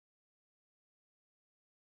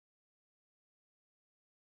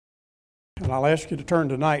And I'll ask you to turn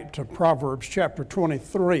tonight to Proverbs chapter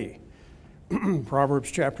 23. Proverbs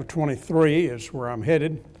chapter 23 is where I'm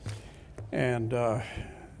headed. And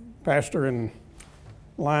Pastor, in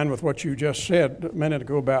line with what you just said a minute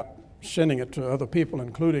ago about sending it to other people,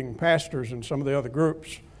 including pastors and some of the other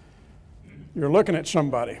groups, you're looking at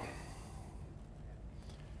somebody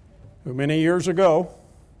who many years ago,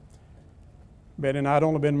 Betty and I had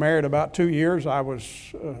only been married about 2 years. I was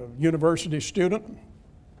a university student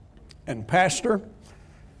and pastor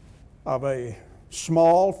of a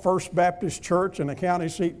small First Baptist church in a county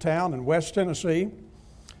seat town in West Tennessee,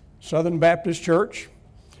 Southern Baptist Church.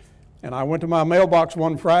 And I went to my mailbox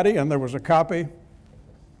one Friday and there was a copy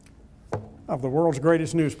of the world's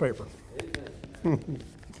greatest newspaper.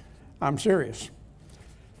 I'm serious.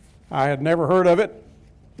 I had never heard of it,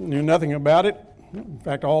 knew nothing about it. In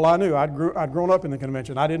fact, all I knew, I'd grown up in the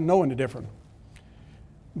convention. I didn't know any different.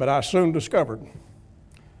 But I soon discovered.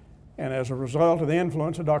 And as a result of the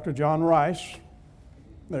influence of Dr. John Rice,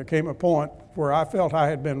 there came a point where I felt I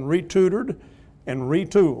had been retutored and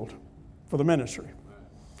retooled for the ministry.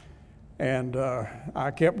 And I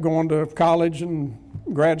kept going to college and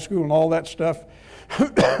grad school and all that stuff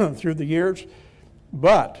through the years.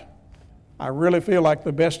 But I really feel like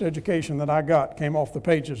the best education that I got came off the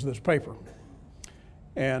pages of this paper.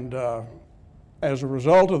 And as a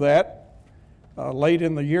result of that, late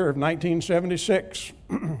in the year of 1976,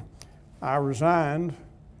 I resigned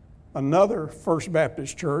another First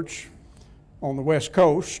Baptist church on the West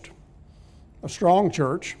Coast, a strong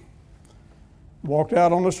church, walked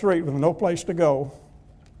out on the street with no place to go,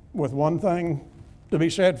 with one thing to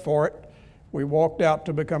be said for it. We walked out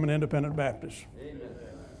to become an independent Baptist. Amen.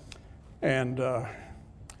 And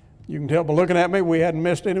you can tell by looking at me, we hadn't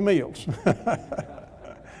missed any meals.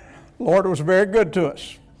 Lord was very good to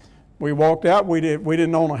us. We walked out. We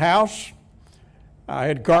didn't own a house. I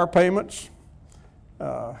had car payments.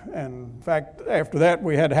 And in fact, after that,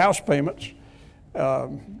 we had house payments.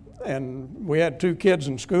 And we had 2 kids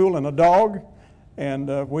in school and a dog. And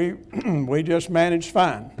we just managed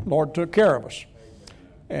fine. Lord took care of us.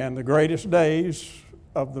 And the greatest days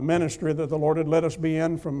of the ministry that the Lord had let us be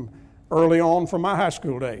in from early on from my high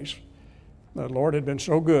school days. The Lord had been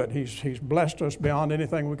so good. He's blessed us beyond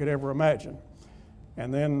anything we could ever imagine.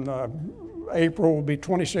 And then April will be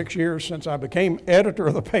 26 years since I became editor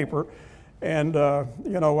of the paper. And,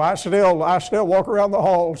 I still walk around the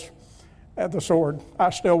halls at the Sword. I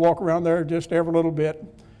still walk around there just every little bit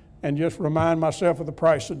and just remind myself of the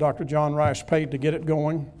price that Dr. John Rice paid to get it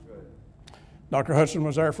going. Dr. Hudson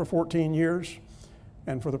was there for 14 years.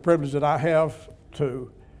 And for the privilege that I have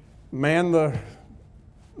to man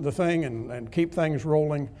the thing and keep things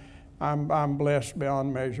rolling, I'm blessed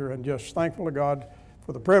beyond measure and just thankful to God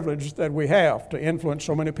for the privilege that we have to influence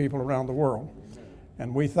so many people around the world.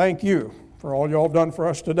 And we thank you for all y'all have done for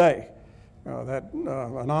us today. That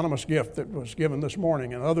anonymous gift that was given this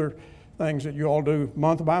morning and other things that you all do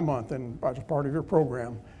month by month and as part of your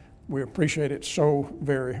program. We appreciate it so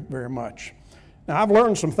very, very much. Now, I've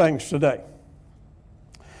learned some things today.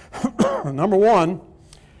 Number one,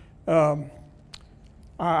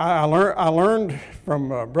 I learned from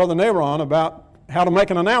Brother Nabron about how to make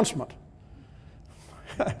an announcement.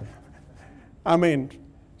 I mean,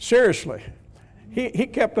 seriously, he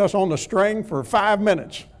kept us on the string for 5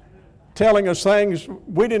 minutes, telling us things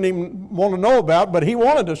we didn't even want to know about, but he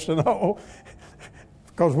wanted us to know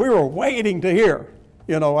because we were waiting to hear.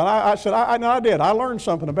 And I said, I did. I learned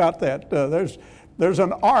something about that. There's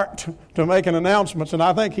an art to making announcements, and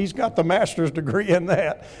I think he's got the master's degree in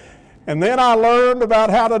that. And then I learned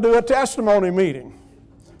about how to do a testimony meeting.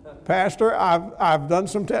 Pastor, I've done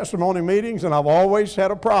some testimony meetings, and I've always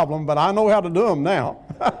had a problem, but I know how to do them now.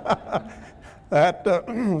 I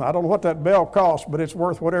don't know what that bell costs, but it's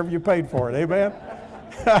worth whatever you paid for it. Amen?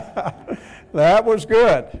 That was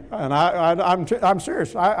good. And I'm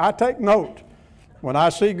serious. I take note. When I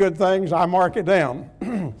see good things, I mark it down.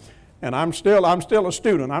 And I'm still a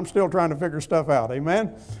student. I'm still trying to figure stuff out.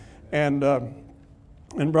 Amen? And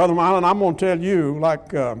Brother Milan, I'm going to tell you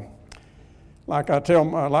like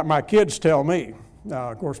my kids tell me.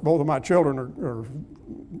 Of course, both of my children are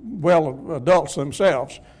well adults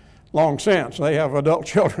themselves, long since. They have adult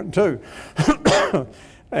children too.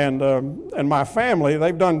 And my family,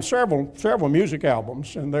 they've done several music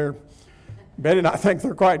albums, and Betty and I think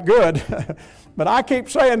they're quite good. But I keep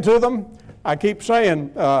saying to them,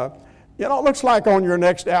 it looks like on your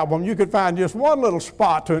next album you could find just one little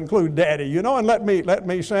spot to include Daddy, and let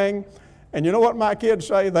me sing. And you know what my kids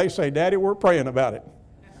say? They say, Daddy, we're praying about it.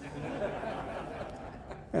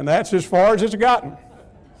 And that's as far as it's gotten.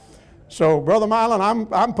 So, Brother Milan,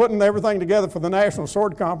 I'm putting everything together for the National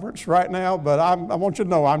Sword Conference right now, but I want you to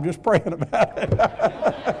know I'm just praying about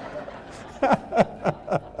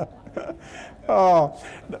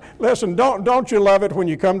it. Listen, don't you love it when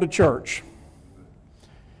you come to church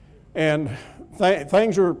and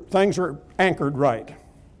things are anchored right?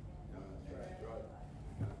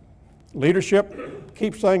 Leadership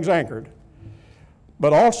keeps things anchored,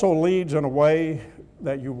 but also leads in a way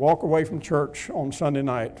that you walk away from church on Sunday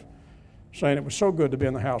night saying it was so good to be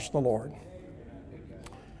in the house of the Lord.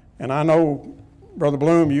 And I know, Brother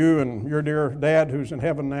Bloom, you and your dear dad, who's in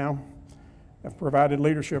heaven now, have provided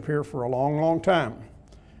leadership here for a long, long time.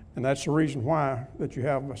 And that's the reason why that you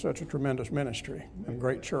have such a tremendous ministry and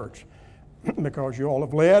great church, because you all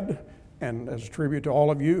have led, and as a tribute to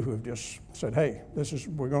all of you who have just said, hey,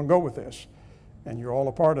 we're going to go with this. And you're all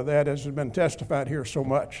a part of that, as has been testified here so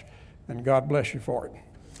much. And God bless you for it.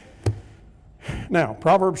 Now,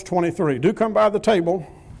 Proverbs 23. Do come by the table.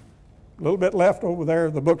 A little bit left over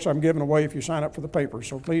there. The books I'm giving away if you sign up for the paper.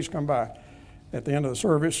 So please come by at the end of the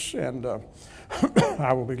service, and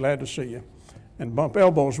I will be glad to see you and bump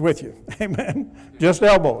elbows with you. Amen. Just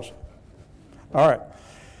elbows. All right.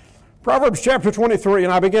 Proverbs chapter 23,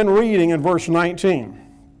 and I begin reading in verse 19.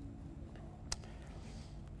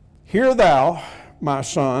 Hear thou, my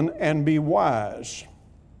son, and be wise,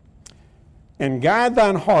 and guide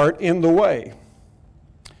thine heart in the way.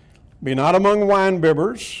 Be not among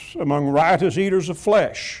winebibbers, among riotous eaters of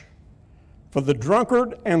flesh. For the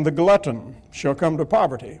drunkard and the glutton shall come to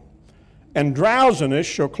poverty, and drowsiness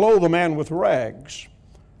shall clothe a man with rags.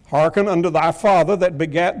 Hearken unto thy father that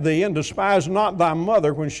begat thee, and despise not thy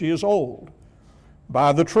mother when she is old.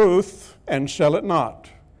 Buy the truth, and sell it not.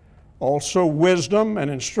 Also wisdom and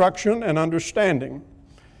instruction and understanding.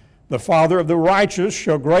 The father of the righteous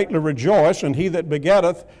shall greatly rejoice, and he that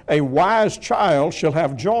begetteth a wise child shall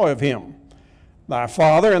have joy of him. Thy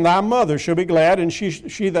father and thy mother shall be glad, and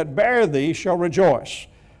she that bare thee shall rejoice.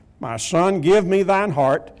 My son, give me thine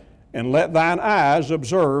heart, and let thine eyes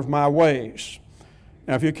observe my ways.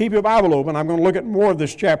 Now, if you keep your Bible open, I'm going to look at more of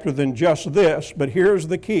this chapter than just this, but here's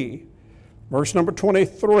the key. Verse number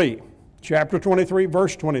 23, chapter 23,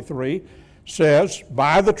 verse 23 says,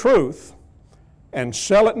 buy the truth, and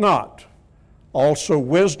sell it not. Also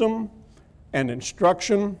wisdom and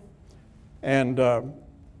instruction and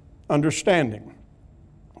understanding.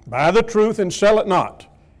 Buy the truth and sell it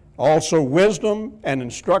not. Also wisdom and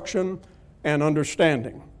instruction and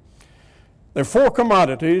understanding. There are 4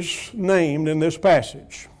 commodities named in this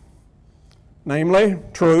passage. Namely,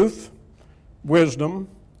 truth, wisdom,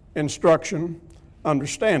 instruction,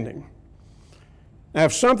 understanding. Now,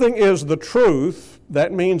 if something is the truth,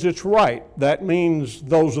 that means it's right. That means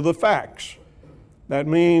those are the facts. That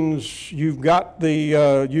means you've got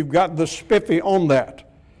the spiffy on that.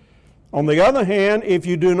 On the other hand, if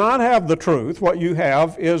you do not have the truth, what you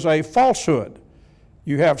have is a falsehood.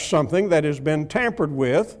 You have something that has been tampered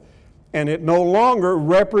with, and it no longer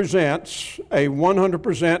represents a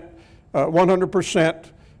 100%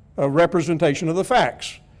 representation of the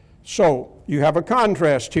facts. So you have a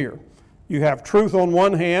contrast here. You have truth on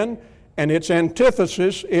one hand, and its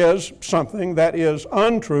antithesis is something that is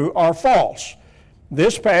untrue or false.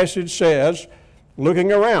 This passage says,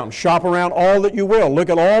 looking around, shop around all that you will, look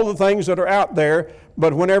at all the things that are out there,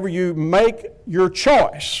 but whenever you make your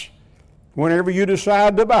choice, whenever you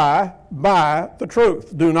decide to buy the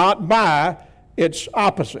truth. Do not buy its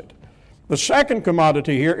opposite. The second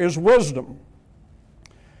commodity here is wisdom.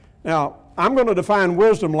 Now, I'm going to define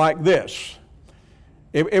wisdom like this.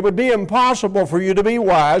 It would be impossible for you to be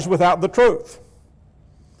wise without the truth.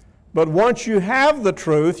 But once you have the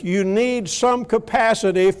truth, you need some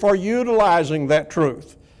capacity for utilizing that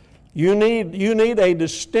truth. You need a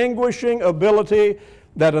distinguishing ability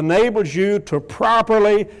that enables you to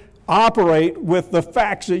properly operate with the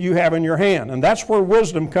facts that you have in your hand. And that's where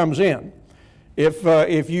wisdom comes in.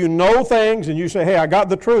 If you know things and you say, hey, I got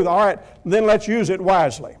the truth, all right, then let's use it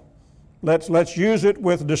wisely. Let's use it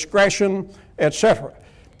with discretion, etc.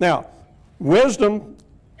 Now, wisdom,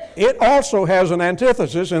 it also has an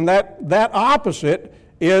antithesis, and that opposite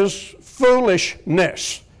is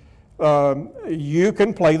foolishness. You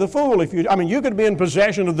can play the fool you could be in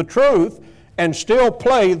possession of the truth and still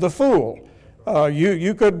play the fool.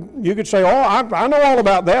 You could say, oh, I know all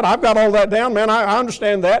about that. I've got all that down, man. I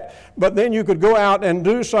understand that. But then you could go out and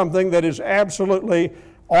do something that is absolutely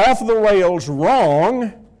off the rails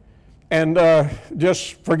wrong, and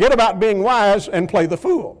just forget about being wise and play the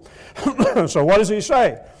fool. So what does he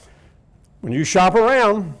say? When you shop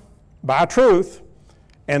around, buy truth,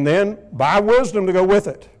 and then buy wisdom to go with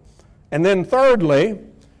it. And then thirdly,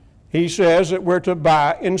 he says that we're to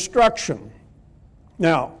buy instruction.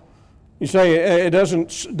 Now, you say it doesn't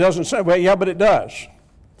say, well, yeah, but it does.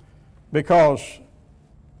 Because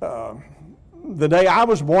the day I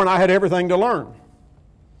was born, I had everything to learn.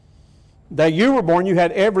 The day you were born, you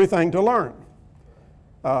had everything to learn.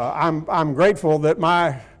 I'm grateful that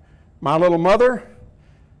my little mother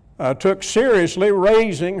took seriously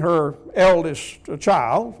raising her eldest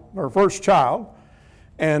child, her first child,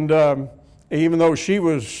 and even though she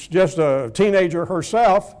was just a teenager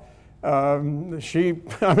herself, she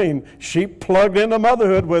plugged into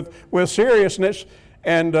motherhood with seriousness,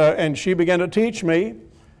 and she began to teach me.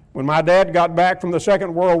 When my dad got back from the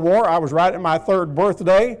Second World War, I was right at my 3rd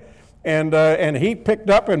birthday, and he picked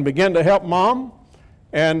up and began to help Mom.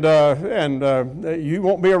 And you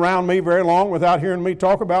won't be around me very long without hearing me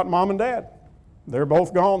talk about Mom and Dad. They're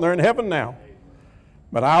both gone. They're in heaven now.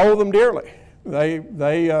 But I owe them dearly.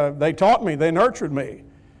 They taught me. They nurtured me.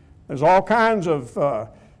 There's all kinds of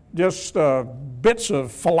bits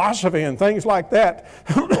of philosophy and things like that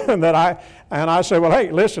and I say, well,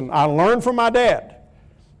 hey, listen, I learned from my dad.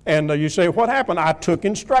 And you say, what happened? I took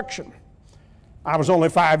instruction. I was only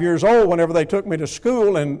 5 years old whenever they took me to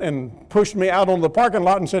school and pushed me out on the parking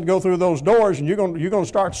lot and said, go through those doors and you're going to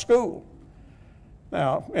start school.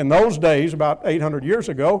 Now, in those days, about 800 years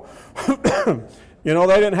ago, they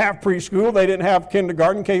didn't have preschool. They didn't have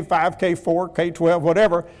kindergarten, K-5, K-4, K-12,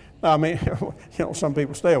 whatever. I mean, some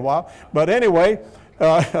people stay a while. But anyway,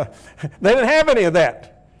 they didn't have any of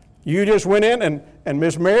that. You just went in, and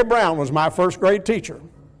Miss Mary Brown was my first grade teacher.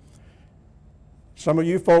 Some of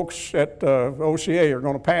you folks at OCA are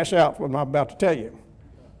going to pass out what I'm about to tell you.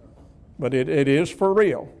 But it is for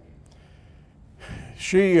real.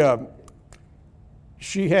 She had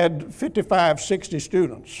 55, 60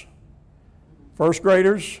 students, first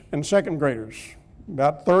graders and second graders,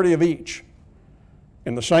 about 30 of each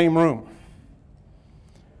in the same room.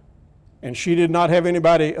 And she did not have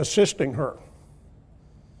anybody assisting her.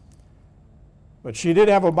 But she did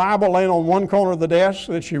have a Bible laying on one corner of the desk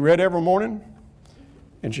that she read every morning.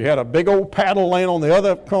 And she had a big old paddle laying on the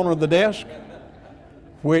other corner of the desk,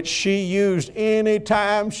 which she used any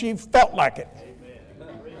time she felt like it.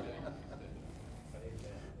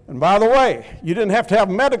 And by the way, you didn't have to have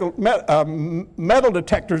metal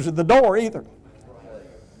detectors at the door either.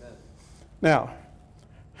 Now,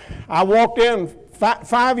 I walked in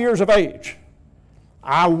 5 years of age.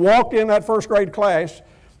 I walked in that first grade class,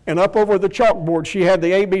 and up over the chalkboard, she had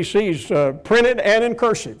the ABCs printed and in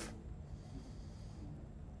cursive.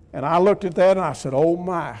 And I looked at that and I said, oh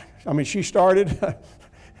my. I mean, she started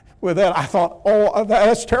with that. I thought, oh,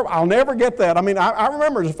 that's terrible. I'll never get that. I mean, I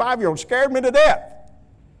remember as a 5-year-old, scared me to death.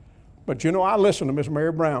 But I listened to Miss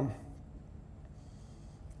Mary Brown.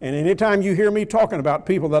 And anytime you hear me talking about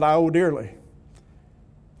people that I owe dearly,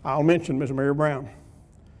 I'll mention Miss Mary Brown.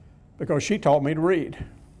 Because she taught me to read.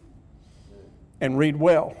 And read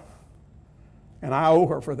well. And I owe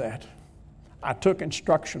her for that. I took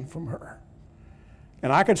instruction from her.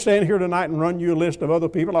 And I could stand here tonight and run you a list of other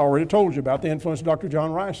people. I already told you about the influence Dr.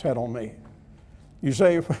 John Rice had on me. You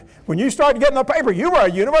say, when you started getting the paper, you were a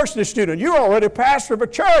university student. You were already pastor of a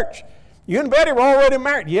church. You and Betty were already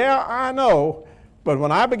married. Yeah, I know. But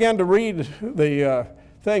when I began to read the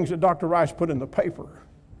things that Dr. Rice put in the paper,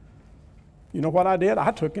 you know what I did? I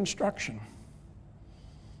took instruction.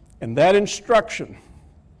 And that instruction,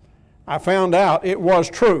 I found out it was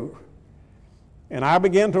true. And I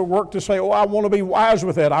began to work to say, I want to be wise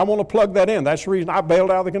with that. I want to plug that in. That's the reason I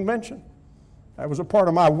bailed out of the convention. That was a part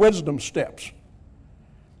of my wisdom steps.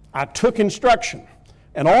 I took instruction.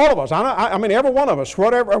 And all of us, I mean every one of us,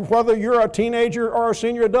 whether you're a teenager or a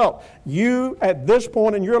senior adult, you at this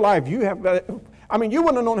point in your life, you wouldn't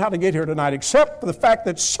have known how to get here tonight except for the fact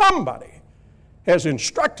that somebody has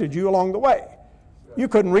instructed you along the way. You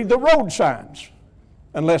couldn't read the road signs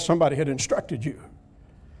unless somebody had instructed you.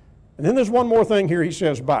 And then there's one more thing here he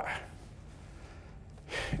says, buy.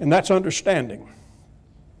 And that's understanding.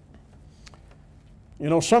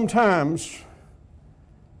 Sometimes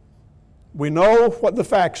we know what the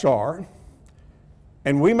facts are,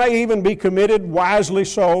 and we may even be committed, wisely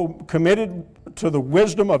so, committed to the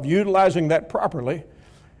wisdom of utilizing that properly,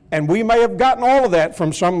 and we may have gotten all of that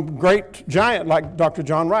from some great giant like Dr.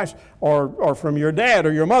 John Rice, or from your dad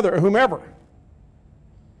or your mother or whomever.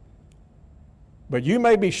 But you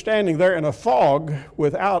may be standing there in a fog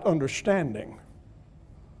without understanding.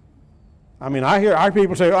 I mean, I hear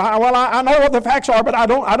people say, well, I know what the facts are, but I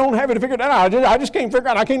don't have it figured out. I just can't figure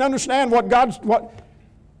out. I can't understand what.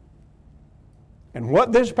 And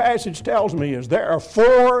what this passage tells me is there are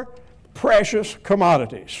 4 precious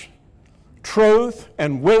commodities truth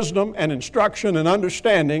and wisdom and instruction and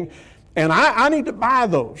understanding, and I need to buy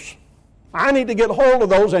those. I need to get hold of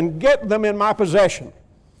those and get them in my possession.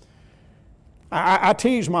 I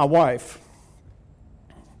tease my wife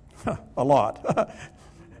a lot.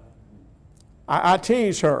 I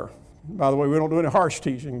tease her. By the way, we don't do any harsh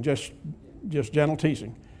teasing, just gentle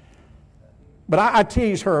teasing. But I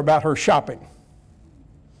tease her about her shopping.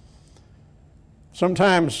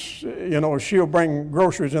 Sometimes, she'll bring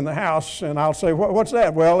groceries in the house, and I'll say, what's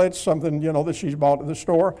that? Well, it's something, that she's bought at the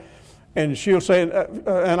store. And she'll say,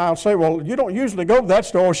 and I'll say, well, you don't usually go to that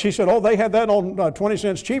store. She said, oh, they had that on 20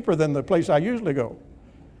 cents cheaper than the place I usually go.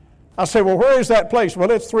 I say, well, where is that place?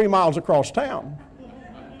 Well, it's 3 miles across town.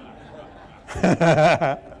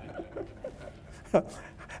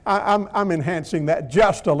 I'm enhancing that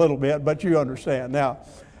just a little bit, but you understand. Now,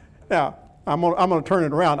 I'm going to turn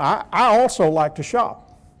it around. I also like to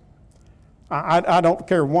shop. I don't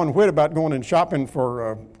care one whit about going and shopping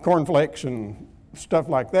for cornflakes and stuff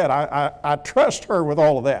like that. I trust her with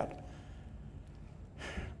all of that.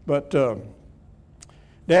 But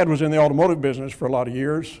Dad was in the automotive business for a lot of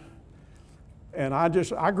years, and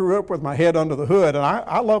I grew up with my head under the hood, and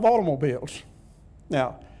I love automobiles.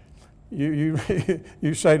 Now, you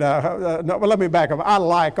say now, no, well, let me back up. I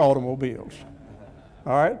like automobiles.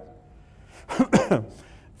 All right. In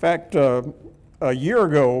fact, a year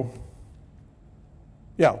ago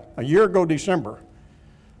December.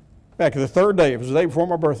 Back to the third day, it was the day before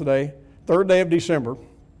my birthday, third day of December,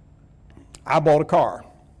 I bought a car.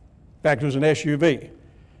 In fact, it was an SUV,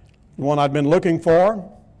 the one I'd been looking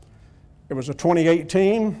for. It was a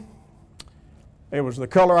 2018. It was the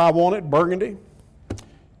color I wanted, burgundy,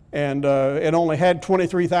 and it only had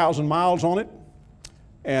 23,000 miles on it.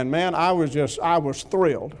 And man, I was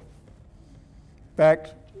thrilled. In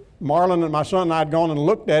fact, Marlon and my son and I had gone and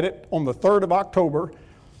looked at it on the 3rd of October.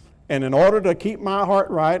 And in order to keep my heart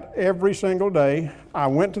right every single day, I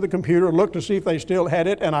went to the computer, looked to see if they still had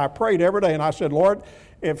it, and I prayed every day. And I said, Lord,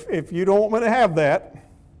 if you don't want me to have that,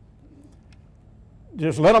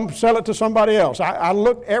 just let them sell it to somebody else. I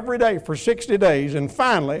looked every day for 60 days, and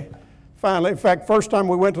finally, in fact, first time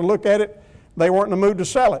we went to look at it, they weren't in the mood to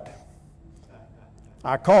sell it.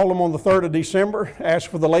 I called them on the 3rd of December, asked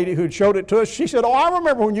for the lady who'd showed it to us. She said, oh, I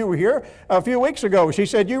remember when you were here a few weeks ago. She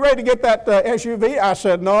said, you ready to get that SUV? I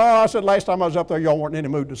said, no. I said, last time I was up there, y'all weren't in any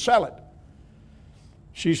mood to sell it.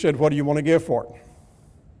 She said, what do you want to give for it?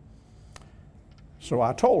 So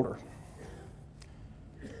I told her.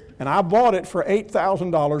 And I bought it for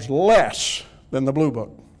 $8,000 less than the Blue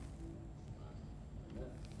Book.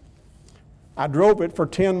 I drove it for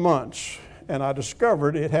 10 months. And I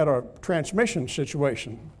discovered it had a transmission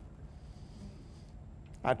situation.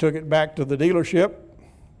 I took it back to the dealership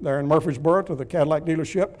there in Murfreesboro, to the Cadillac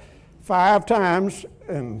dealership, 5 times,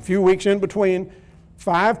 and a few weeks in between,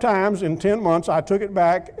 5 times in 10 months, I took it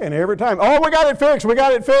back, and every time, oh, we got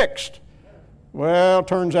it fixed. Well,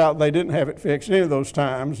 turns out they didn't have it fixed any of those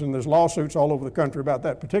times, and there's lawsuits all over the country about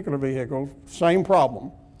that particular vehicle, same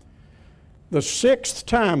problem. The 6th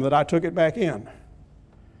time that I took it back in,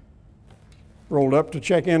 rolled up to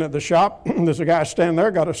check in at the shop. There's a guy standing there,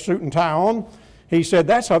 got a suit and tie on. He said,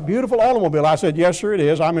 that's a beautiful automobile. I said, yes, sir, it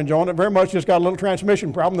is. I'm enjoying it very much. Just got a little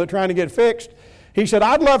transmission problem they're trying to get fixed. He said,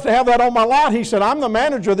 I'd love to have that on my lot. He said, I'm the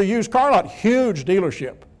manager of the used car lot. Huge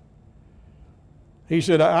dealership. He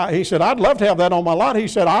said, I'd love to have that on my lot. He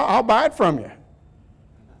said, I'll buy it from you.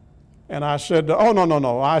 And I said, oh,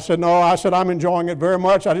 no. I said, I'm enjoying it very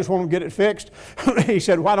much. I just want to get it fixed. He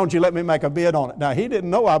said, why don't you let me make a bid on it? Now, he didn't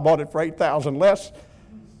know I bought it for $8,000 less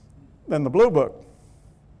than the Blue Book.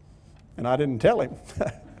 And I didn't tell him.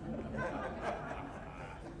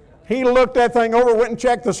 He looked that thing over, went and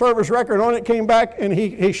checked the service record on it, came back, and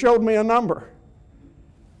he showed me a number.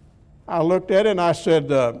 I looked at it and I said,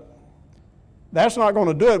 that's not going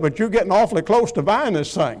to do it, but you're getting awfully close to buying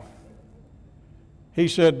this thing. He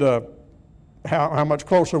said, how much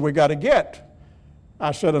closer we got to get?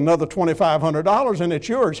 I said, another $2,500 and it's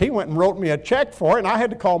yours. He went and wrote me a check for it, and I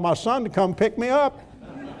had to call my son to come pick me up.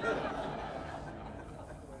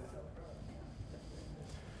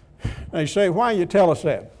 Now you say, why you tell us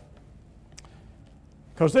that?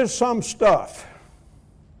 Because there's some stuff,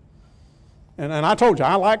 and I told you,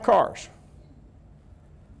 I like cars.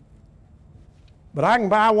 But I can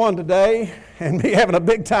buy one today and be having a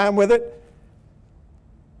big time with it,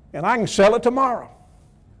 and I can sell it tomorrow.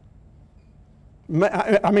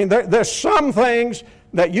 I mean, there's some things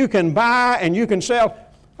that you can buy and you can sell.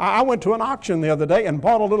 I went to an auction the other day and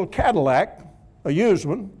bought a little Cadillac, a used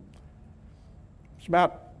one. I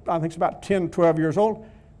think it's about 10, 12 years old.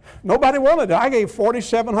 Nobody wanted it. I gave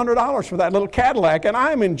 $4,700 for that little Cadillac, and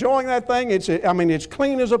I'm enjoying that thing. It's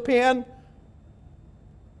clean as a pin.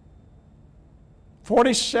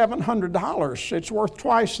 $4,700. It's worth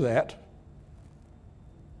twice that.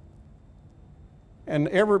 And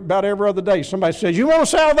about every other day, somebody says, "You want to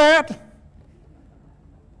sell that?"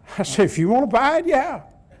 I say, "If you want to buy it, yeah."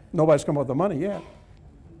 Nobody's come up with the money yet.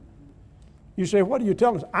 You say, "What are you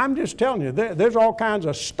telling us?" I'm just telling you, there's all kinds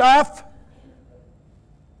of stuff.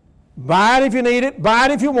 Buy it if you need it. Buy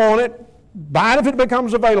it if you want it. Buy it if it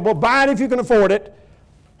becomes available. Buy it if you can afford it.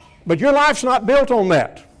 But your life's not built on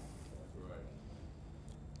that.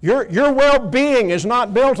 Your well-being is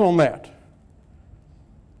not built on that.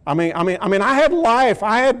 I mean, I had life.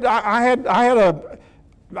 I had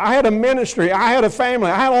a ministry. I had a family.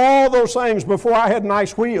 I had all those things before I had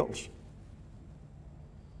nice wheels.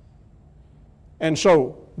 And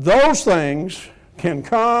so those things can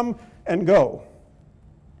come and go.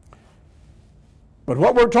 But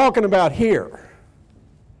what we're talking about here,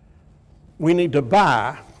 we need to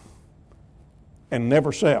buy and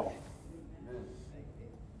never sell.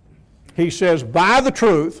 He says, buy the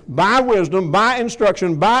truth, buy wisdom, buy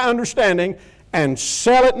instruction, buy understanding, and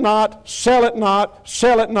sell it not, sell it not,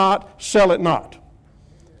 sell it not, sell it not.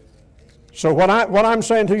 So what I'm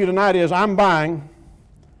saying to you tonight is I'm buying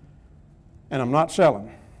and I'm not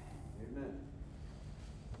selling. Amen.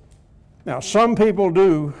 Now some people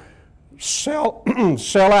do sell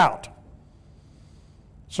out.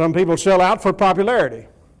 Some people sell out for popularity.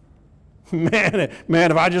 Man,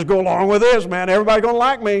 if I just go along with this, man, everybody's going to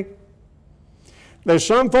like me. There's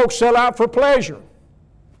some folks sell out for pleasure.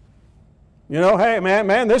 You know, hey,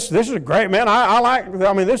 man, this is great, man.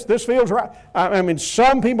 This feels right.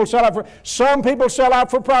 Some people sell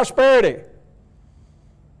out for prosperity.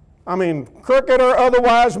 Crooked or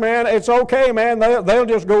otherwise, man, it's okay, man. They'll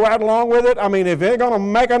just go right along with it. If they're going to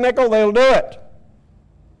make a nickel, they'll do it.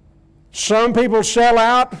 Some people sell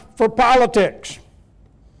out for politics.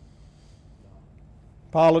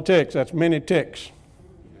 Politics, that's many ticks.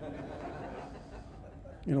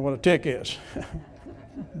 You know what a tick is?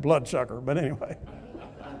 Bloodsucker, but anyway.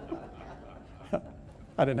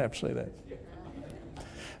 I didn't have to say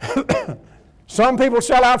that. Some people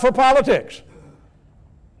sell out for politics.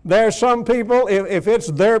 There's some people, if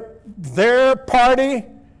it's their party,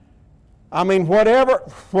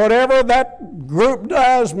 whatever that group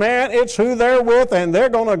does, man, it's who they're with, and they're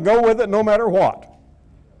going to go with it no matter what.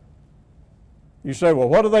 You say, well,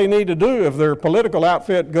 what do they need to do if their political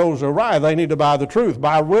outfit goes awry? They need to buy the truth,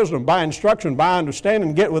 buy wisdom, buy instruction, buy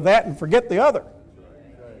understanding, get with that and forget the other.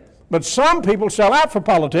 But some people sell out for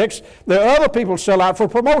politics. The other people sell out for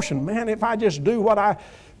promotion. Man, if I just do what I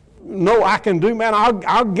know I can do, man,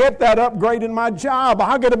 I'll get that upgrade in my job.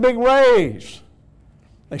 I'll get a big raise.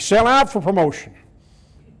 They sell out for promotion.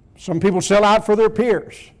 Some people sell out for their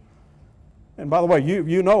peers. And by the way,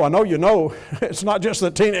 I know you know, it's not just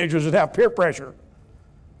the teenagers that have peer pressure.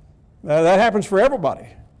 That happens for everybody.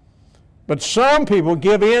 But some people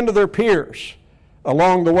give in to their peers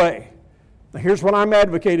along the way. Now here's what I'm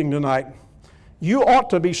advocating tonight. You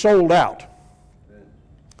ought to be sold out,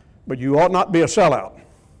 but you ought not be a sellout.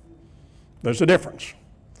 There's a difference.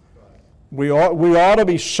 We ought to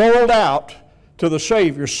be sold out to the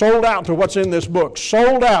Savior, sold out to what's in this book,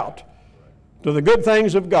 sold out to the good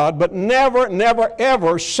things of God, but never, never,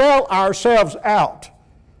 ever sell ourselves out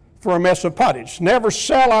for a mess of pottage. Never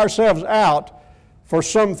sell ourselves out for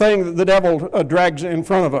something that the devil drags in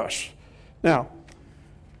front of us. Now,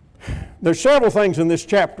 there's several things in this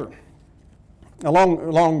chapter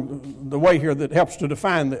along the way here that helps to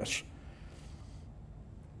define this.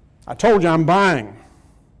 I told you I'm buying,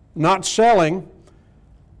 not selling.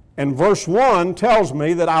 And verse 1 tells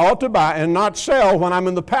me that I ought to buy and not sell when I'm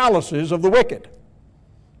in the palaces of the wicked,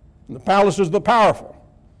 in the palaces of the powerful.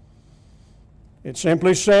 It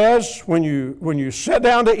simply says, when you sit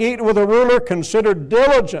down to eat with a ruler, consider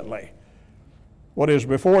diligently what is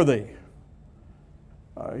before thee.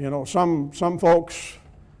 Some folks,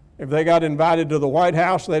 if they got invited to the White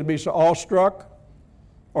House, they'd be so awestruck.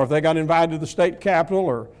 Or if they got invited to the state capitol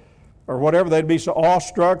or whatever, they'd be so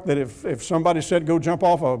awestruck that if somebody said go jump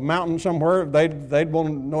off a mountain somewhere, they'd want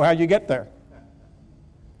to know how you get there.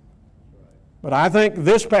 But I think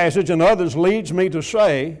this passage and others leads me to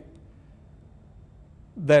say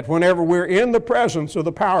that whenever we're in the presence of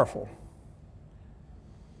the powerful,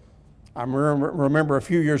 I remember a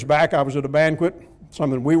few years back I was at a banquet,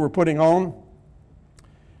 something we were putting on.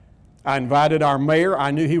 I invited our mayor.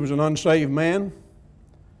 I knew he was an unsaved man.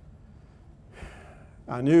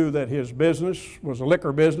 I knew that his business was a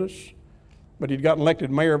liquor business, but he'd gotten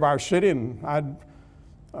elected mayor of our city, and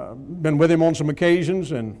Been with him on some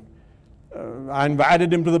occasions, and I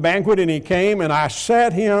invited him to the banquet, and he came, and I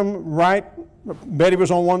sat him right. Betty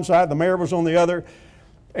was on one side, the mayor was on the other,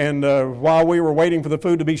 and while we were waiting for the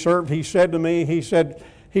food to be served, he said to me, he said,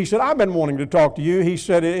 I've been wanting to talk to you. He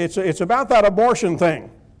said, it's about that abortion thing.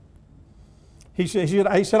 He said,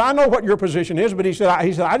 I know what your position is, but he said,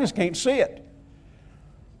 I just can't see it.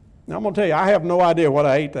 Now, I'm going to tell you, I have no idea what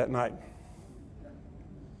I ate that night.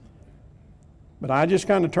 But I just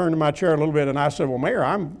kind of turned to my chair a little bit, and I said, well, Mayor,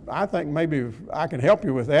 I think maybe I can help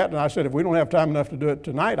you with that. And I said, if we don't have time enough to do it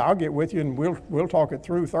tonight, I'll get with you, and we'll talk it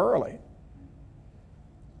through thoroughly.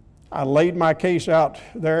 I laid my case out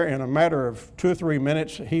there in a matter of 2 or 3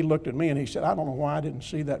 minutes. He looked at me, and he said, I don't know why I didn't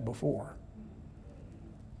see that before.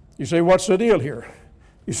 You say, what's the deal here?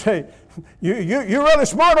 You say, you're really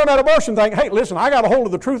smart on that abortion thing. Hey, listen, I got a hold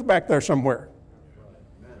of the truth back there somewhere.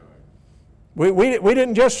 We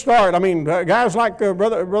didn't just start. I mean, guys like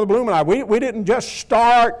Brother Bloom and I, we didn't just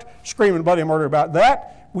start screaming bloody murder about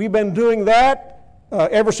that. We've been doing that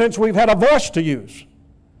ever since we've had a voice to use.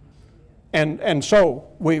 And so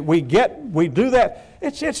we do that.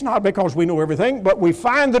 It's not because we know everything, but we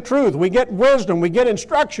find the truth. We get wisdom, we get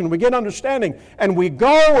instruction, we get understanding, and we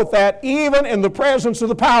go with that even in the presence of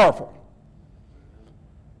the powerful.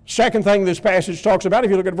 Second thing this passage talks about, if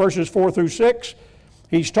you look at verses 4 through 6,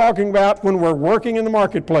 he's talking about when we're working in the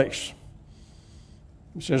marketplace.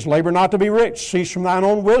 He says, labor not to be rich, cease from thine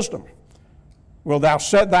own wisdom. Wilt thou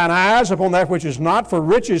set thine eyes upon that which is not? For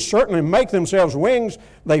riches certainly make themselves wings.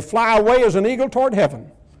 They fly away as an eagle toward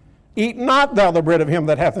heaven. Eat not thou the bread of him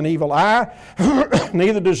that hath an evil eye,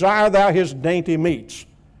 neither desire thou his dainty meats.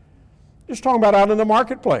 Just talking about out in the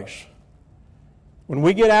marketplace. When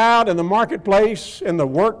we get out in the marketplace, in the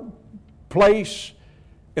workplace,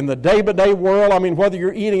 in the day-by-day world, I mean, whether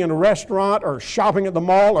you're eating in a restaurant or shopping at the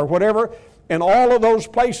mall or whatever, in all of those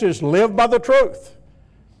places, live by the truth.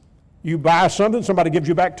 You buy something, somebody gives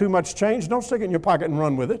you back too much change, don't stick it in your pocket and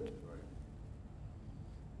run with it.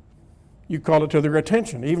 You call it to their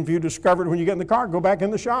attention. Even if you discover it when you get in the car, go back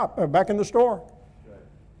in the shop, or back in the store.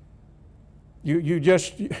 You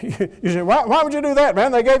say, why would you do that,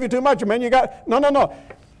 man? They gave you too much, man. No.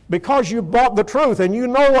 Because you bought the truth, and you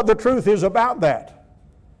know what the truth is about that.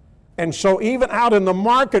 And so even out in the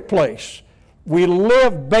marketplace, we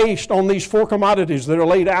live based on these 4 commodities that are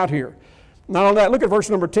laid out here. Not only that, look at verse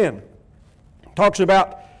number 10. It talks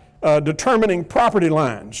about determining property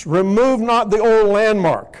lines. Remove not the old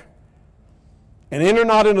landmark, and enter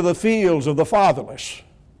not into the fields of the fatherless.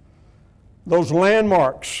 Those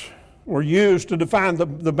landmarks were used to define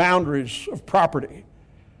the boundaries of property.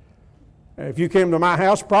 If you came to my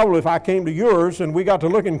house, probably if I came to yours and we got to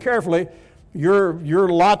looking carefully, your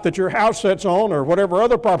lot that your house sits on or whatever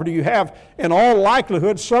other property you have, in all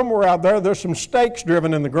likelihood, somewhere out there, there's some stakes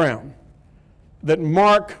driven in the ground that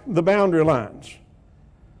mark the boundary lines.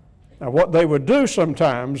 Now, what they would do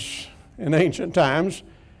sometimes in ancient times,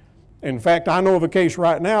 in fact, I know of a case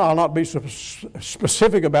right now, I'll not be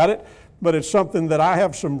specific about it, but it's something that I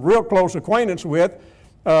have some real close acquaintance with,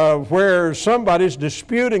 where somebody's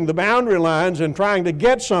disputing the boundary lines and trying to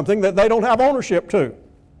get something that they don't have ownership to.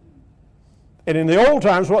 And in the old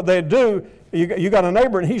times, what they'd do, you got a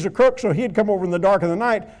neighbor and he's a crook, so he'd come over in the dark of the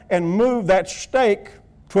night and move that stake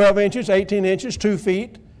 12 inches, 18 inches, 2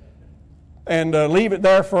 feet, and leave it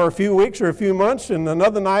there for a few weeks or a few months. And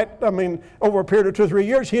another night, over a period of 2 or 3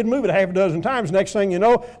 years, he'd move it half a dozen times. Next thing you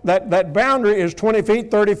know, that boundary is 20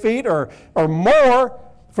 feet, 30 feet, or more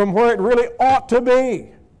from where it really ought to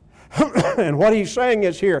be. And what he's saying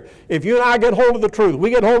is here, if you and I get hold of the truth, we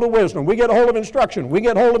get hold of wisdom, we get hold of instruction, we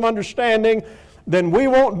get hold of understanding, then we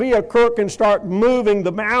won't be a crook and start moving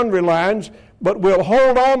the boundary lines, but we'll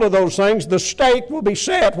hold on to those things. The stake will be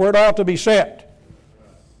set where it ought to be set.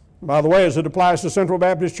 By the way, as it applies to Central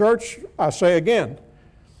Baptist Church, I say again,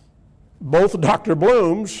 both Dr.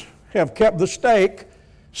 Blooms have kept the stake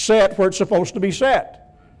set where it's supposed to be set.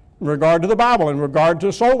 In regard to the Bible, in regard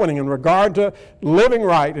to soul winning, in regard to living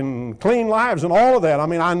right and clean lives and all of that.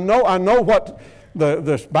 I know what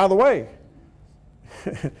by the way,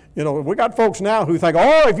 we got folks now who think,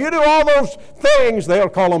 if you do all those things, they'll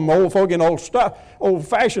call them old fogey and old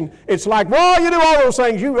fashioned. It's like, you do all those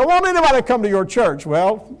things, you don't want anybody to come to your church.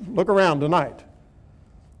 Well, look around tonight.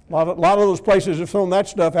 A lot of those places have thrown that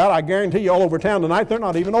stuff out. I guarantee you all over town tonight, they're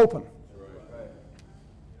not even open.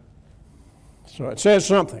 So it says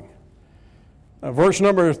something. Verse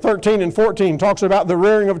number 13 and 14 talks about the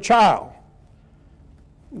rearing of a child.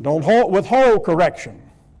 Don't withhold correction.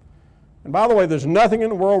 And by the way, there's nothing in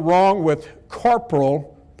the world wrong with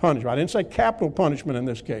corporal punishment. I didn't say capital punishment in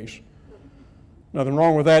this case. Nothing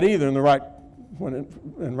wrong with that either in the right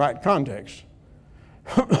in right context.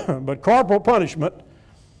 But corporal punishment,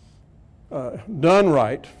 done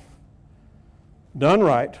right, I'm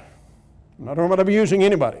not talking about abusing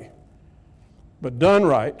anybody, but done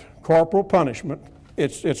right, corporal punishment,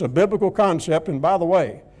 it's a biblical concept, and by the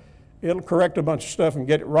way, it'll correct a bunch of stuff and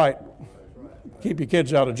get it right. Keep your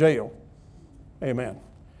kids out of jail. Amen.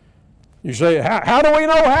 You say, how do we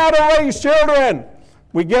know how to raise children?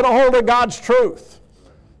 We get a hold of God's truth.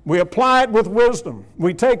 We apply it with wisdom.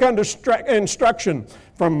 We take instruction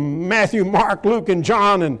from Matthew, Mark, Luke, and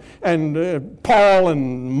John, and Paul,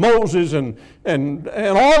 and Moses, and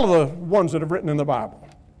all of the ones that have written in the Bible.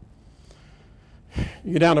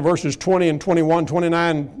 You get down to verses 20 and 21,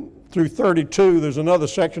 29 through 32. There's another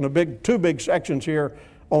section, two big sections here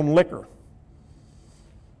on liquor.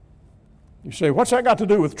 You say, what's that got to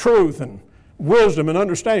do with truth and wisdom and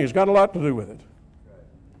understanding? It's got a lot to do with it.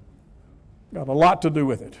 Got a lot to do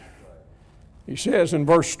with it. He says in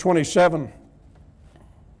verse 27,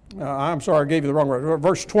 I'm sorry, I gave you the wrong word.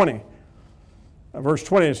 Verse 20. Verse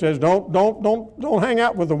 20, it says, don't hang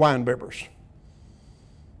out with the wine bibbers.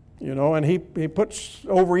 You know, and he puts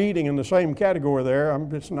overeating in the same category there. I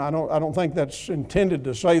don't think that's intended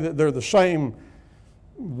to say that they're the same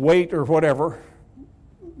weight or whatever,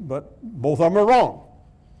 but both of them are wrong.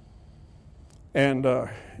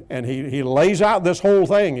 And he lays out this whole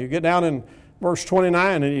thing. You get down in verse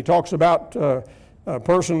 29, and he talks about a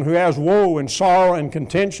person who has woe and sorrow and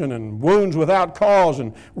contention and wounds without cause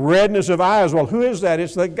and redness of eyes. Well, who is that?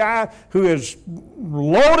 It's the guy who is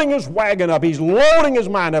loading his wagon up. He's loading his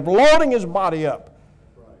mind up, loading his body up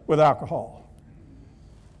with alcohol.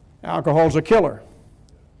 Alcohol's a killer.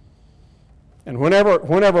 And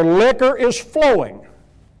whenever liquor is flowing,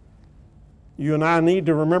 you and I need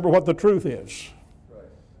to remember what the truth is.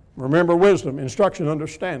 Remember wisdom, instruction,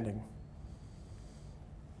 understanding.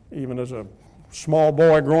 Even as a small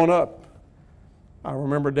boy growing up, I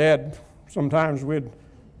remember Dad, sometimes we'd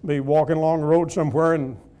be walking along the road somewhere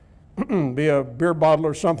and be a beer bottle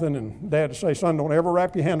or something, and Dad would say, son, don't ever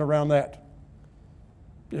wrap your hand around that.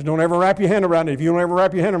 Just don't ever wrap your hand around it. If you don't ever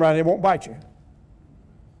wrap your hand around it, it won't bite you.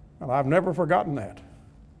 Well, I've never forgotten that.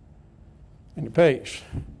 And it pays.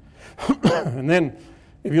 And then,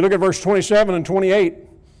 if you look at verse 27 and 28,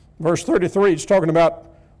 verse 33, it's talking about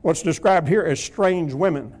what's described here as strange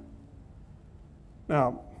women.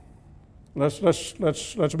 Now, let's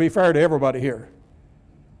be fair to everybody here.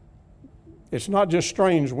 It's not just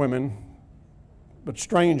strange women, but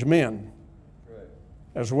strange men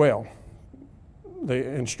as well.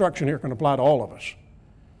 The instruction here can apply to all of us.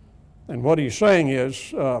 And what he's saying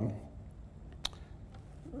is,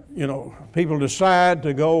 people decide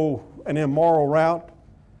to go an immoral route,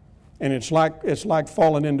 and it's like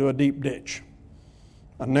falling into a deep ditch,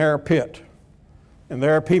 a narrow pit. And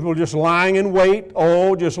there are people just lying in wait.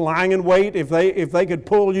 If they could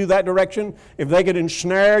pull you that direction, if they could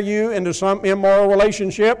ensnare you into some immoral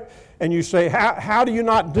relationship, and you say, how do you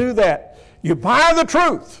not do that? You buy the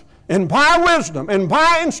truth, and buy wisdom, and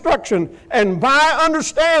buy instruction, and buy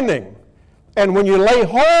understanding. And when you lay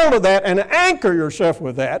hold of that and anchor yourself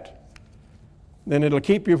with that, then it'll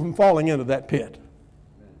keep you from falling into that pit.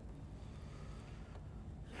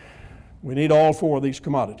 We need all four of these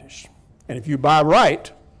commodities. And if you buy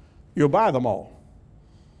right, you'll buy them all.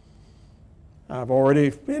 I've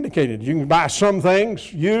already indicated you can buy some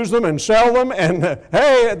things, use them, and sell them, and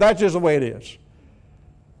hey, that's just the way it is.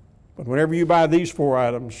 But whenever you buy these four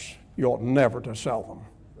items, you ought never to sell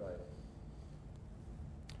them. Right.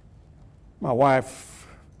 My wife,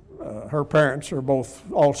 her parents are both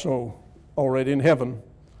also already in heaven.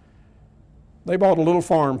 They bought a little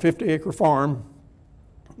farm, 50-acre farm,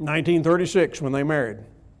 1936 when they married.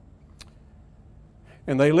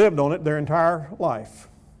 And they lived on it their entire life.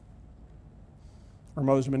 Her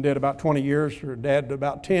mother's been dead about 20 years, her dad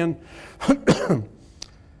about 10.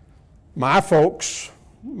 My folks,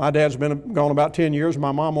 my dad's been gone about 10 years,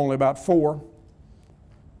 my mom only about 4,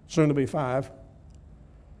 soon to be 5.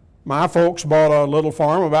 My folks bought a little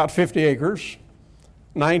farm, about 50 acres,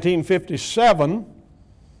 1957,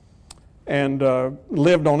 and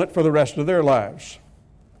lived on it for the rest of their lives.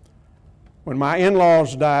 When my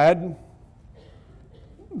in-laws died,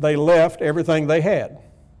 they left everything they had.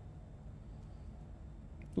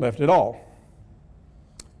 Left it all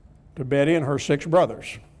to Betty and her 6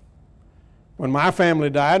 brothers. When my family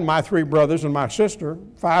died, my 3 brothers and my sister,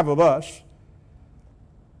 5 of us,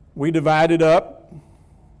 we divided up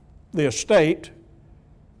the estate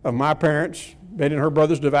of my parents. Betty and her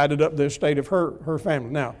brothers divided up the estate of her family.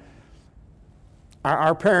 Now,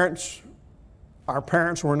 our parents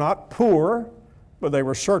were not poor, but they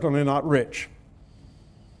were certainly not rich.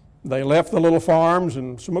 They left the little farms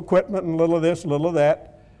and some equipment and a little of this, a little of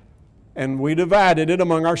that, and we divided it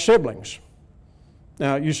among our siblings.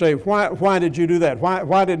 Now, you say, why did you do that?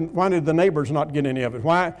 Why did the neighbors not get any of it?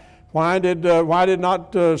 Why did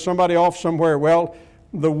not somebody off somewhere? Well,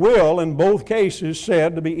 the will in both cases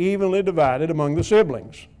said to be evenly divided among the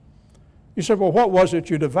siblings. You said, well, what was it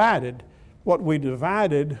you divided? What we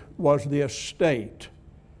divided was the estate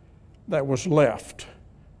that was left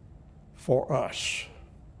for us.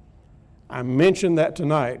 I mention that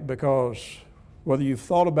tonight because whether you've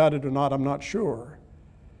thought about it or not, I'm not sure.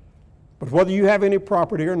 But whether you have any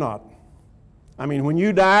property or not, I mean, when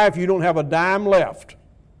you die, if you don't have a dime left,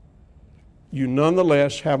 you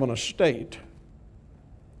nonetheless have an estate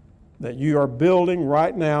that you are building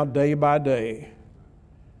right now, day by day,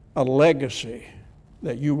 a legacy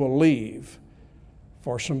that you will leave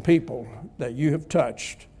for some people that you have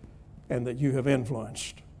touched and that you have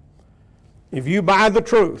influenced. If you buy the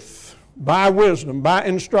truth, buy wisdom, buy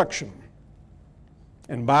instruction,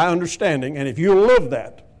 and buy understanding, and if you live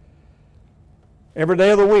that every day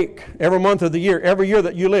of the week, every month of the year, every year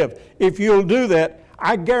that you live, if you'll do that,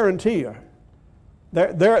 I guarantee you,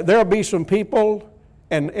 there'll be some people,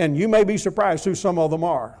 and you may be surprised who some of them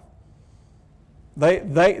are.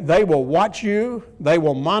 They will watch you, they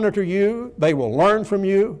will monitor you, they will learn from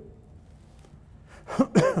you.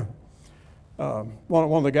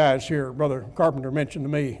 One of the guys here, Brother Carpenter, mentioned to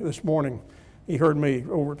me this morning, he heard me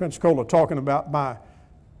over at Pensacola talking about my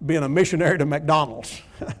being a missionary to McDonald's.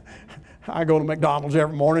 I go to McDonald's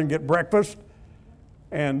every morning and get breakfast,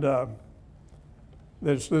 and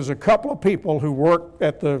there's a couple of people who work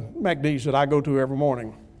at the McD's that I go to every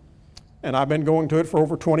morning, and I've been going to it for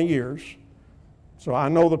over 20 years, so I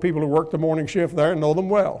know the people who work the morning shift there and know them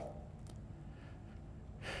well.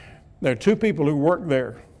 There are two people who work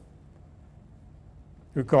there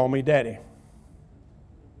who call me Daddy.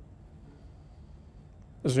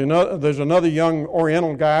 There's another young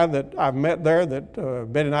Oriental guy that I've met there that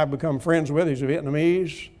Betty and I have become friends with. He's a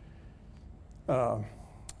Vietnamese,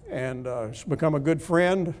 and he's become a good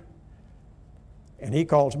friend, and he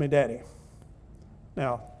calls me Daddy.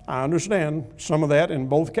 Now, I understand some of that in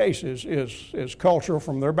both cases is cultural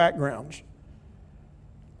from their backgrounds.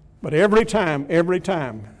 But every time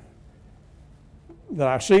that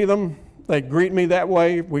I see them, they greet me that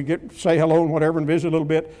way. We say hello and whatever and visit a little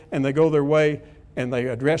bit, and they go their way, and they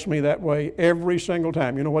address me that way every single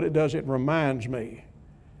time. You know what it does? It reminds me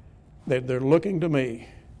that they're looking to me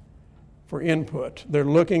for input. They're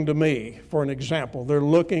looking to me for an example. They're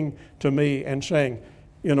looking to me and saying,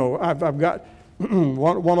 you know, I've got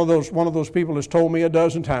one of those people has told me a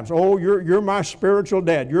dozen times, oh, you're my spiritual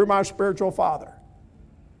dad. You're my spiritual father.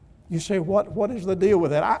 You say, what is the deal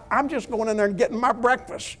with that? I'm just going in there and getting my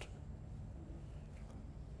breakfast.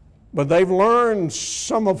 But they've learned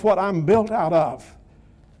some of what I'm built out of.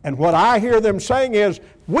 And what I hear them saying is,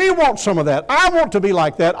 we want some of that. I want to be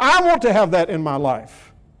like that. I want to have that in my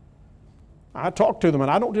life. I talk to them, and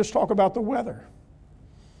I don't just talk about the weather.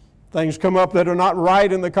 Things come up that are not right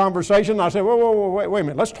in the conversation. I say, whoa, wait a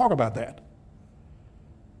minute. Let's talk about that.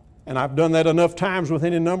 And I've done that enough times with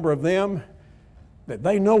any number of them that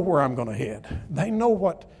they know where I'm going to head. They know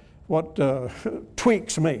what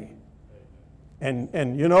tweaks me.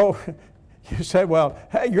 And you know, you say, well,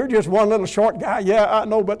 hey, you're just one little short guy. Yeah, I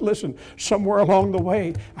know, but listen, somewhere along the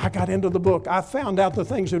way, I got into the book. I found out the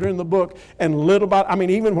things that are in the book, and little by, I mean,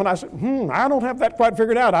 even when I said, I don't have that quite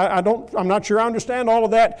figured out. I'm not sure I understand all of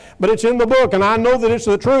that, but it's in the book, and I know that it's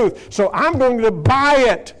the truth, so I'm going to buy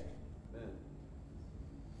it.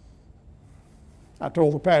 I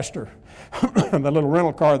told the pastor, the little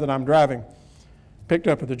rental car that I'm driving, picked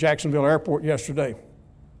up at the Jacksonville airport yesterday.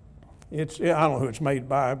 I don't know who it's made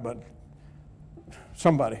by, but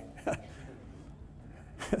somebody.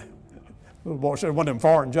 Little boy said one of them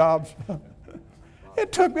foreign jobs.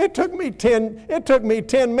 It took me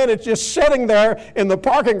 10 minutes just sitting there in the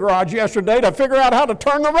parking garage yesterday to figure out how to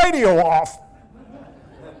turn the radio off.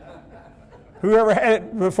 Whoever had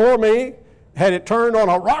it before me had it turned on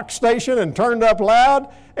a rock station and turned up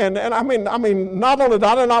loud. And I mean, not only did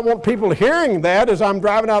I not want people hearing that as I'm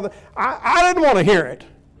driving out, I didn't want to hear it.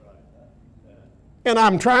 And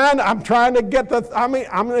I'm trying to get I mean,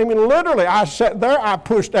 literally, I sat there, I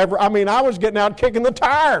pushed I was getting out kicking the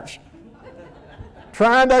tires,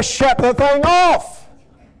 trying to shut the thing off.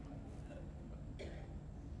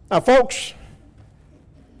 Now, folks,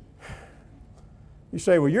 you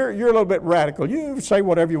say, well, you're a little bit radical. You say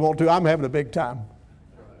whatever you want to. I'm having a big time.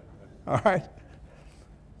 All right?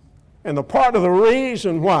 And part of the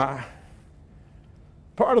reason why,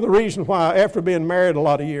 after being married a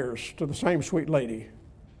lot of years to the same sweet lady,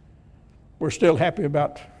 we're still happy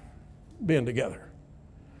about being together.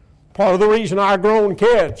 Part of the reason our grown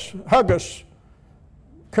kids hug us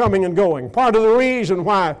coming and going. Part of the reason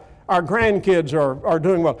why our grandkids are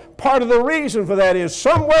doing well. Part of the reason for that is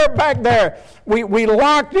somewhere back there we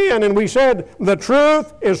locked in and we said the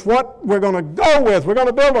truth is what we're going to go with. We're going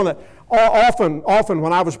to build on it. Often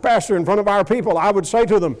when I was pastor in front of our people, I would say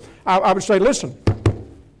to them, I would say, listen,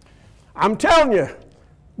 I'm telling you,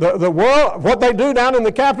 the world, what they do down in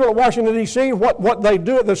the capital of Washington, D.C., what they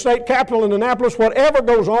do at the state capitol in Annapolis, whatever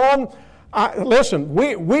goes on, listen,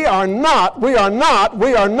 we are not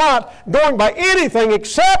going by anything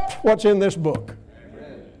except what's in this book.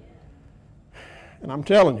 Amen. And I'm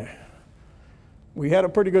telling you, we had a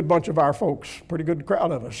pretty good bunch of our folks, pretty good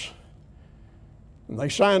crowd of us. And they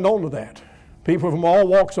signed on to that. People from all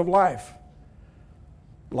walks of life.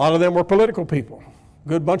 A lot of them were political people.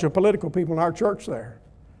 Good bunch of political people in our church there.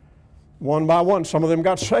 One by one, some of them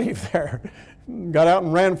got saved there. Got out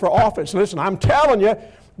and ran for office. Listen, I'm telling you,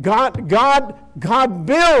 God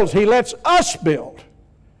builds. He lets us build.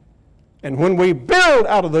 And when we build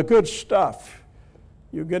out of the good stuff,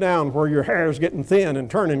 you get down where your hair is getting thin and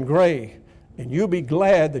turning gray, and you'll be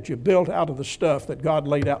glad that you built out of the stuff that God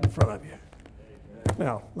laid out in front of you.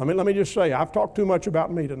 Now, let me just say, I've talked too much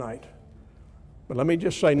about me tonight. But let me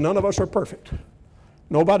just say, none of us are perfect.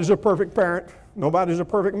 Nobody's a perfect parent. Nobody's a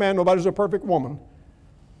perfect man. Nobody's a perfect woman.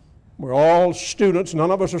 We're all students. None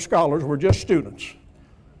of us are scholars. We're just students.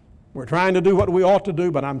 We're trying to do what we ought to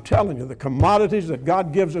do, but I'm telling you, the commodities that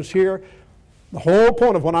God gives us here, the whole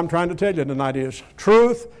point of what I'm trying to tell you tonight is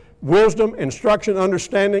truth, wisdom, instruction,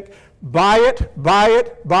 understanding. Buy it, buy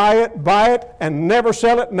it, buy it, buy it, and never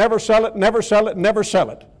sell it, never sell it, never sell it, never sell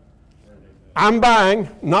it. I'm buying,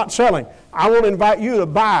 not selling. I want to invite you to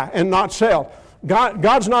buy and not sell.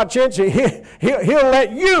 God's not chintzy. He'll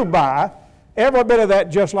let you buy every bit of that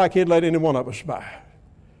just like He'd let any one of us buy.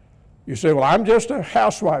 You say, well, I'm just a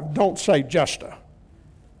housewife. Don't say just a.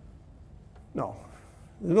 No.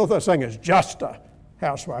 There's no such thing as just a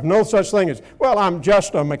housewife. No such thing as, well, I'm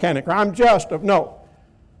just a mechanic, or I'm just a, no.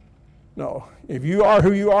 No. If you are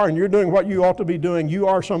who you are and you're doing what you ought to be doing, you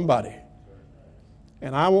are somebody.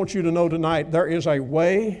 And I want you to know tonight there is a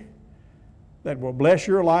way that will bless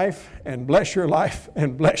your life and bless your life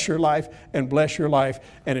and bless your life and bless your life.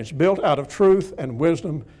 And it's built out of truth and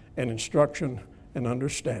wisdom and instruction and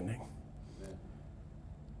understanding.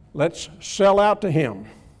 Let's sell out to Him.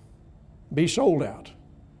 Be sold out.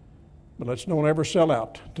 But let's don't ever sell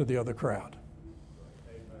out to the other crowd.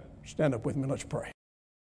 Stand up with me. Let's pray.